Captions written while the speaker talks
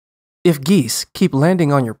If geese keep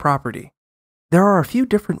landing on your property, there are a few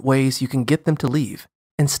different ways you can get them to leave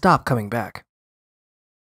and stop coming back.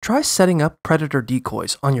 Try setting up predator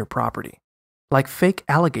decoys on your property, like fake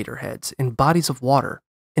alligator heads in bodies of water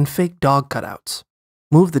and fake dog cutouts.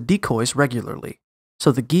 Move the decoys regularly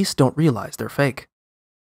so the geese don't realize they're fake.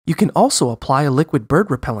 You can also apply a liquid bird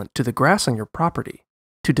repellent to the grass on your property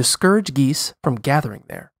to discourage geese from gathering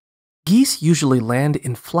there. Geese usually land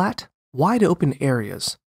in flat, wide open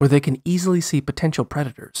areas where they can easily see potential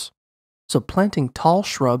predators, so planting tall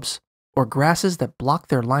shrubs or grasses that block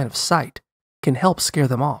their line of sight can help scare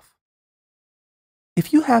them off.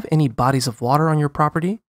 If you have any bodies of water on your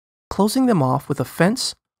property, closing them off with a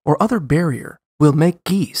fence or other barrier will make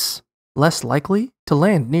geese less likely to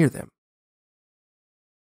land near them.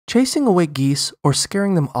 Chasing away geese or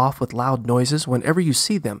scaring them off with loud noises whenever you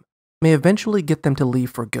see them may eventually get them to leave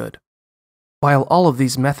for good. While all of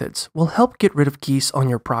these methods will help get rid of geese on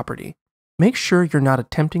your property, make sure you're not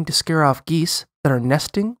attempting to scare off geese that are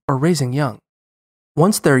nesting or raising young.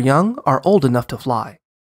 Once their young are old enough to fly,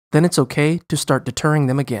 then it's okay to start deterring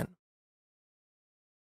them again.